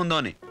ఎంత కోపం ఉందో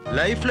అని.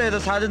 లైఫ్ లో ఏదో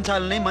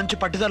సాధించాలని మంచి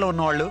పట్టుదల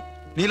ఉన్నవాళ్ళు,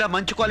 నీలా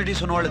మంచి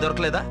క్వాలిటీస్ ఉన్నవాళ్ళు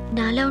దొరకలేదా?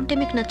 నాలా ఉంటే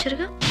మీకు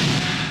నచ్చరుగా.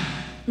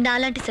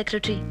 నాలాంటి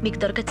సెక్రటరీ మీకు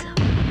దొరకదు సార్.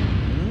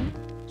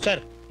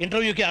 సార్,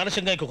 ఇంటర్వ్యూకి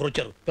ఆలస్యంగా ఇంకొకరు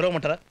వచ్చారు,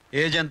 పిలవమంటారా?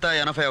 ఏజ్ ఎంత?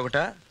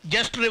 81?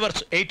 Just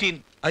reverse 18.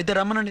 అయితే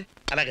రమ్మనండి.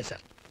 అలాగే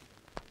sir.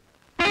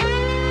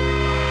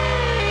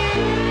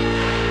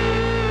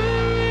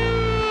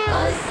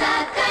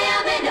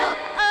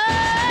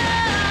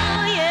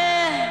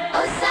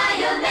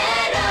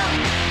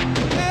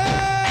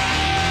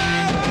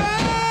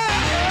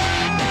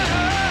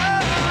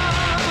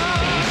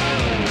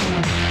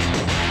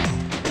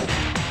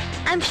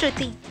 I'm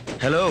Shruti.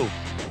 Hello,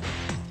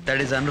 that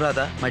is Anuradha,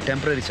 my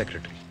temporary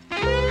secretary.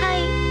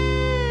 Hi.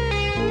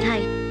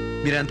 Hi.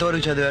 మీరు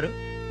ఎంతవరకు చదివారు?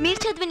 మీరు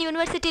చదివిన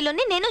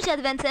యూనివర్సిటీలోనే నేను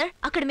చదివాను సార్.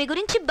 అక్కడ మీ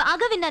గురించి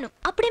బాగా విన్నాను.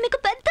 అప్పుడే మీకు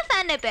పెద్ద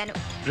ఫ్యాన్ అయిపోయాను.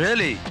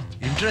 Really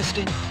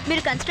interesting.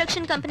 మీరు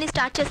కన్స్ట్రక్షన్ కంపెనీ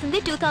స్టార్ట్ చేసింది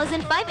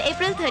 2005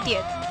 ఏప్రిల్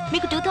 30th.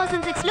 మీకు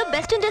 2006 లో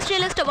బెస్ట్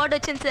ఇండస్ట్రియలిస్ట్ అవార్డు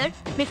వచ్చింది సార్.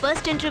 మీ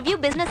first interview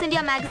business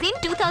India magazine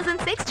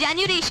 2006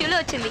 జనవరి ఇష్యూలో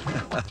వచ్చింది.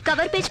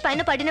 కవర్ పేజ్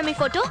పైన పడిన మీ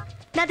ఫోటో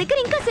నా దగ్గర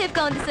ఇంకా సేఫ్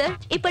గా ఉంది సార్.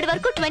 ఇప్పటి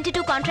వరకు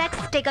 22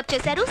 కాంట్రాక్ట్స్ టేకప్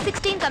చేశారు.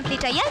 16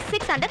 కంప్లీట్ అయ్యా,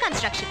 6 అండర్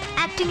కన్స్ట్రక్షన్.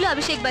 యాక్టింగ్ లో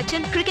అభిషేక్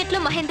బచ్చన్, క్రికెట్ లో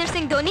మహేందర్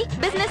సింగ్ ధోని,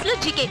 బిజినెస్ లో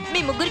జీకే.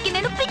 మీ ముగ్గురికి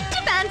నేను పిచ్చి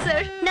ఫ్యాన్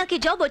సార్. నాకు ఈ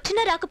జాబ్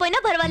వచ్చినా రాకపోయినా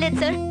పర్వాలేదు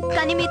సార్,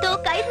 కానీ మీతో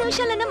ఒక 5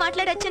 నిమిషాలన్నా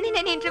మాట్లాడొచ్చని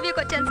నేను ఇంటర్వ్యూకి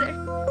వచ్చాను సార్.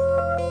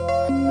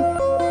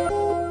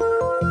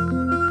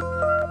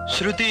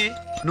 శృతి,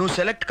 నువ్వు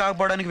సెలెక్ట్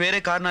కాకపోవడానికి వేరే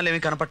కారణాలు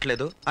ఏమీ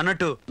కనపట్లేదు.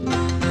 అన్నట్టు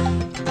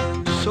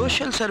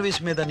సోషల్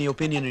సర్వీస్ మీద నీ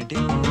ఒపీనియన్ ఏంటి?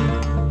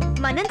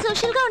 మనం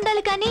సోషల్ గా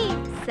ఉండాలి కానీ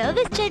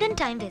సర్వీస్ చేయడం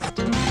టైం వేస్ట్.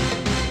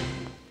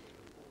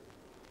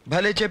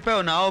 భలే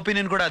చెప్పావు. నా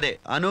ఒపీనియన్ కూడా అదే.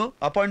 అను,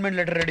 అపాయింట్మెంట్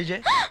లెటర్ రెడీ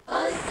చేయి.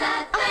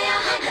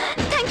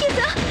 Thank you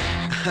sir.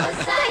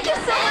 Thank you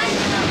so much.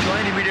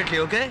 Join immediately.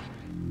 Okay.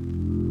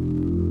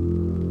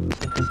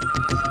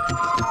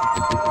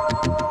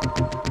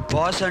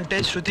 Boss అంటే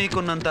శృతికి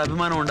ఉన్నంత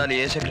అభిమానం ఉండాలి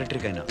ఏ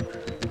సెక్రటరీకైనా.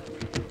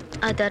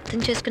 అది అర్థం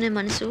చేసుకునే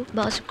మనసు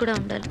బాసుకు కూడా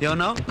ఉండాలి.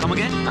 ఏమన్నావు? Come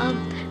again.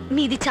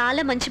 మీది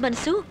చాలా మంచి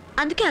మనసు,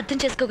 అందుకే అర్థం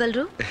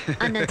చేసుకోగలరు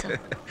అన్నాను sir.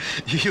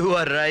 You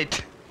are right.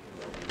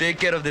 Take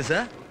care of this.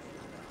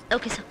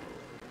 Okay sir.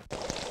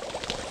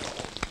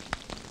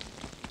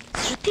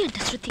 శృతి అంట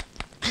శృతి,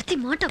 ప్రతి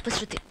మాట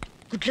అపశృతి.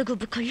 గుడ్ల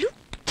గుబ్బు కళ్ళు,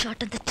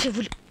 చాటంత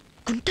చెవులు,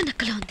 గుంట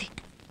నక్కలా ఉంది.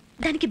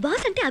 దానికి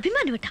బాస్ అంటే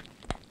అభిమానం అట.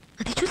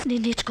 అది చూసి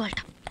నేను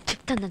నేర్చుకోవాలట.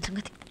 చెప్తాను దాని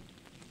సంగతి.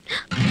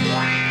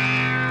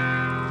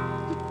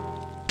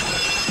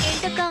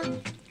 ఏంటక్క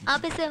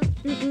ఆపేసావు?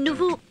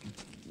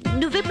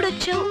 నువ్వెప్పుడు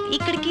వచ్చావు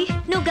ఇక్కడికి?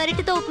 నువ్వు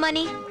గరిటతో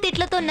ఉప్మాని,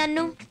 తిట్లతో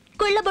నన్ను,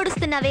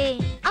 కుళ్ళబడుస్తున్నావే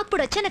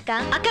అప్పుడు వచ్చానక్క.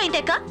 అక్క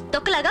ఏంటక్క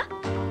తొక్కలాగా?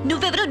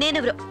 నువ్వెవరో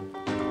నేనెవరో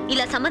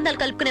ఇలా సంబంధాలు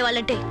కలుపుకునే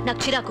వాళ్ళంటే నాకు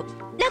చిరాకు.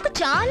 నాకు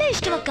చాలా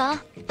ఇష్టం అక్క.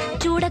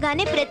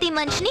 చూడగానే ప్రతి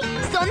మనిషిని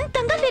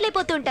సొంతంగా ఫీల్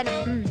అయిపోతూ ఉంటాను.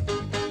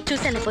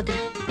 చూసాను పొద్దున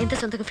ఎంత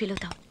సొంతంగా ఫీల్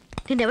అవుతావు.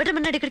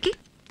 నిన్నెవడమన్నాడు ఇక్కడికి?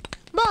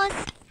 బాస్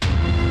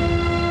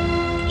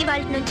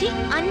ఇవాళ నుంచి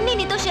అన్ని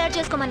నీతో షేర్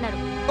చేసుకోమన్నారు,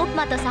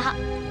 ఉప్మాతో సహా.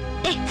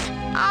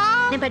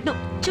 నేను పెట్టను.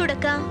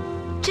 చూడక్క,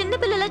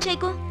 చిన్నపిల్లలా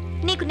చేయకు.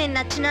 నీకు నేను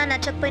నచ్చినా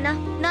నచ్చకపోయినా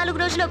 4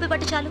 రోజులు ఓపి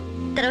పట్టు చాలు.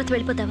 తర్వాత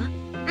వెళ్ళిపోతావా?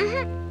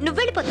 నువ్వు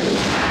వెళ్ళిపోతావు.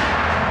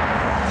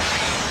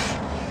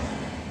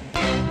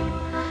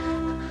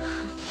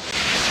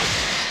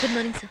 Good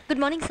morning sir.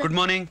 Good morning sir. Good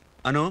morning.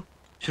 అను,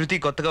 శృతి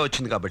కొత్తగా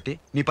వచ్చింది కాబట్టి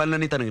నీ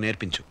పనులన్నీ తనకు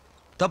నేర్పించు.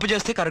 తప్పు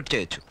చేస్తే కరెక్ట్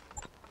చేయొచ్చు.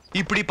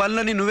 ఇప్పుడు ఈ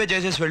పనులన్నీ నువ్వే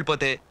చేసేసి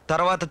వెళ్ళిపోతే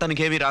తర్వాత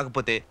తనకేమీ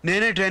రాకపోతే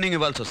నేనే ట్రైనింగ్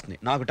ఇవ్వాల్సి వస్తుంది.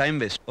 నాకు time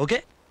waste. Okay?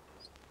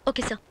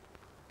 Okay sir.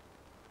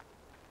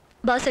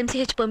 Boss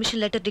MCh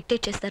permission letter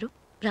dictate చేస్తారు,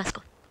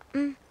 రాసుకో.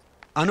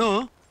 అను,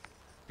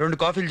 2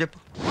 కాఫీలు చెప్పు.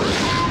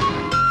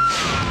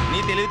 నీ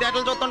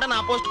తెలివితేటలు చూస్తుంటే నా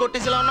పోస్ట్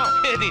కొట్టేసిలా ఉన్నావు.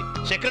 ఏది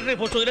సెక్రటరీ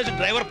పోస్ట్ వదిలేసి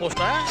driver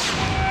పోస్టా?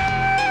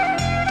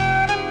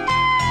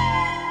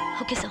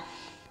 Okay sir.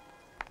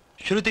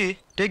 Shruti,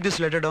 take this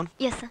letter down.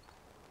 Yes sir.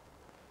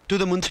 To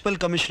the Municipal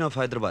Commission of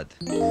Hyderabad.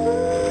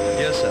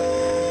 Yes, sir.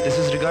 This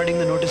is regarding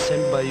the notice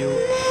sent by you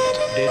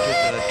dated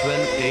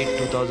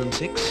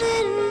 12/8/2006.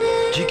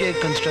 GK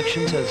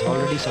Constructions has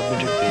already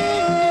submitted bill.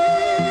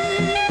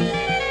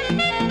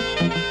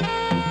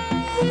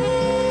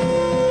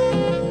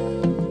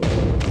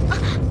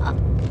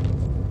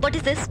 What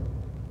is this?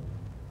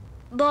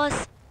 Boss.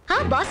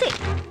 బాసే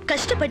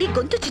కష్టపడి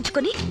గొంతు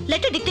చించుకొని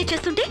letter dictate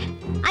చేస్తుంటే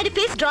ఆయన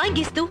face drawing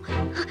గీస్తూ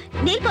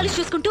nail polish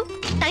చూసుకుంటూ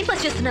time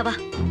pass చేస్తున్నావా?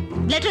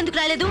 Letter ఎందుకు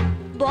రాలేదు?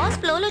 Boss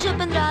ఫ్లోలో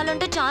చెప్పింది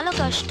రాయాలంటే చాలా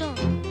కష్టం.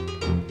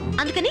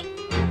 అందుకని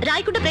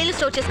రాయకుండా బ్రెయిన్లో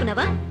స్టోర్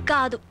చేసుకున్నావా?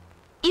 కాదు,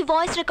 ఈ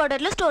వాయిస్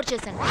రికార్డర్ లో స్టోర్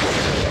చేశాను.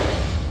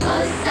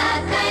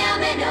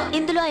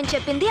 ఇందులో ఆయన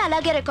చెప్పింది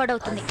అలాగే రికార్డ్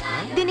అవుతుంది.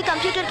 దీన్ని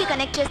కంప్యూటర్ కి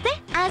కనెక్ట్ చేస్తే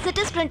as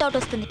it is print out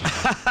వస్తుంది.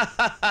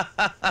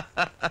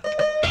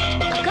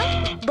 అక్క,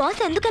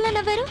 బాస్ ఎందుకు అలా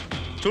నవ్వారు?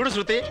 చూడు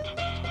శృతి,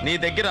 నీ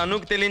దగ్గర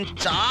అనుకు తెలియని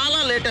చాలా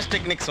లేటెస్ట్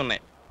టెక్నిక్స్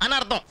ఉన్నాయి అని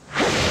అర్థం.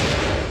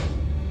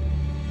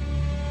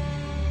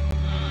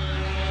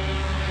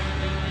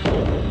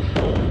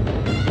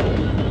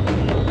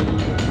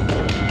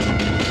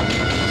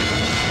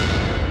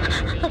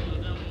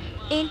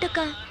 ఏంటక్క,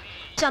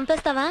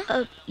 చంపేస్తావా?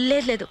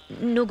 లేదు లేదు,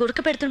 నువ్వు గుడక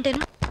పెడుతుంటేను.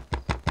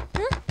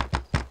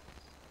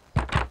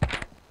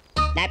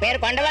 నా పేరు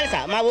కొండవలస,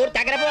 మా ఊరు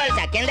తగరపవలస,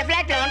 కింద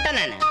ఫ్లాట్ లో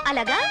ఉంటున్నాను.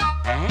 అలాగా?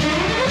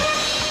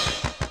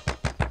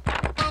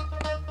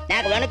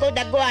 నాకు వణుకు,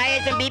 దగ్గు,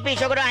 ఆయాసం, బీపీ,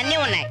 షుగర్ అన్నీ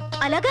ఉన్నాయి.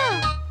 అలాగా?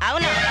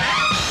 అవును.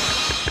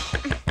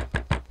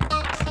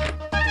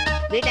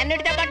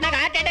 వీటన్నిటితో పాటు నాకు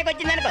హార్ట్ అటాక్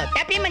వచ్చిందనుకో,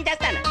 తప్పేమని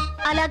చేస్తాను.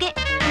 అలాగే.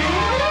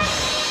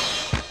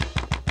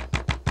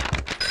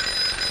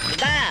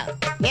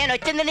 నేను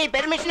వచ్చింది నీ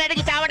పెర్మిషన్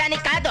అడిగి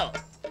చావడానికి కాదు.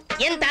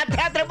 ఇంత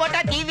అభ్యాసర పూట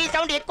టీవీ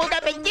సౌండ్ ఎక్కువగా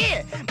పెంచి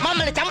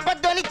మమ్మల్ని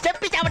చంపొద్దు అని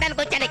చెప్పి చావడానికి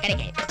వచ్చాను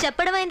ఇక్కడికి.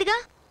 చెప్పడం అయిందిగా,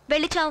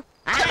 వెళ్ళి చావు.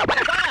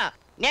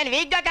 నేను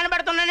వీక్ గా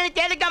కనబడుతున్నానని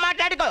తేలిగ్గా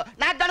మాట్లాడుకో.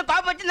 నాకు తను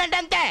కోపం వచ్చిందంటే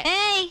అంతే.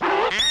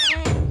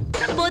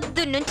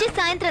 పొద్దున్నుంచి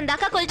సాయంత్రం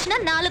దాకా కొలిచిన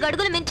 4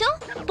 అడుగులు మించు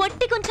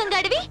పొట్టి కొంచెం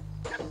గడివి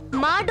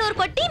మా డోర్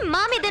కొట్టి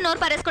మా మీద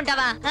నోరు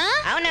పారేసుకుంటావా?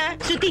 అవునా?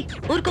 శృతి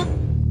ఊరుకో.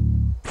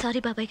 సారీ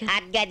బాబాయ్ గారు.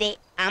 అగ్గది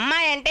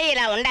అమ్మాయి అంటే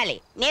ఇలా ఉండాలి,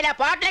 నీలా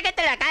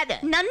పోట్లకెత్తలా కాదు.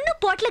 నన్ను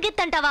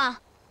పోట్లగెత్తంటావా?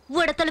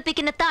 ఉడతలు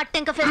పికిన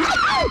తాట్టెంక.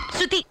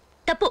 శృతి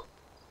తప్పు,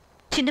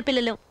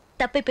 చిన్నపిల్లలు,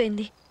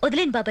 తప్పైపోయింది,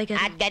 వదిలేండి బాబాయ్ గారు.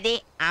 అగ్గది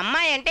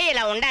అమ్మాయి అంటే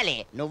ఇలా ఉండాలి.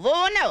 నువ్వు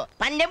ఉన్నావు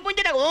పందెం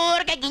పుంజుట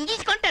ఊరికే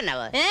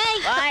గింజేసుకుంటున్నావు.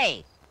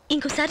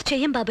 ఇంకోసారి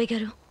చెయ్యం బాబాయ్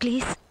గారు,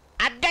 ప్లీజ్.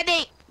 అగ్గది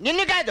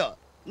నిన్ను కాదు,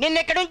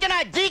 నిన్నెక్కడి నుంచి నా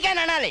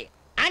జీకేననాలి.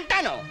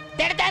 అంటాను,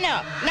 తిడతాను,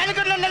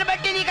 నలుగురిలో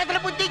నిలబెట్టి నీకు అసలు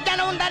బుద్ధి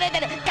జ్ఞానం ఉందా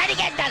లేదని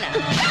కడిగేస్తాను.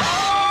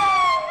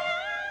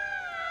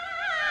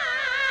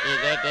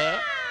 ఇదేంటి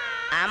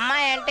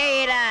అమ్మాయి అంటే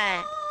ఇలా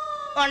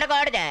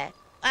ఉండకూడదు.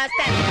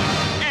 వస్తాను.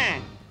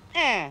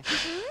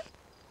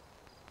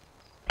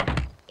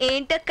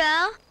 ఏంటక్క,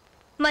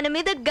 మన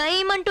మీద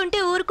గయమంటుంటే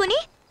ఊరుకుని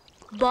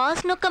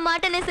బాస్ నొక్క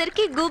మాట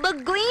అనేసరికి గూబ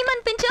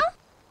గుయ్యమనిపించావు.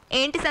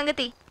 ఏంటి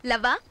సంగతి,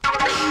 లవ్వా?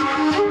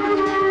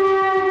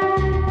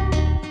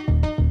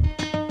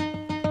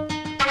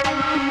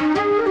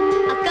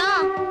 అక్క,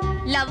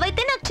 లవ్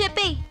అయితే నాకు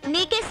చెప్పేయ్,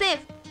 నీకే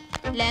సేఫ్.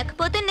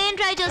 లేకపోతే నేను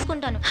ట్రై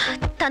చేసుకుంటాను.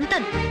 తన్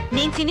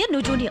నేను సీనియర్,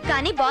 నువ్వు జూనియర్.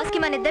 కానీ బాస్ కి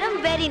మన ఇద్దరం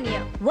very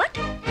near. What?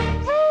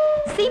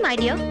 See my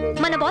dear,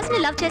 మన బాస్ ని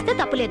లవ్ చేస్తే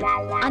తప్పులేదు,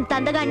 అంత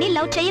అందగాన్ని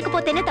లవ్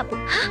చేయకపోతేనే తప్పు.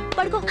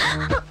 పడుకో.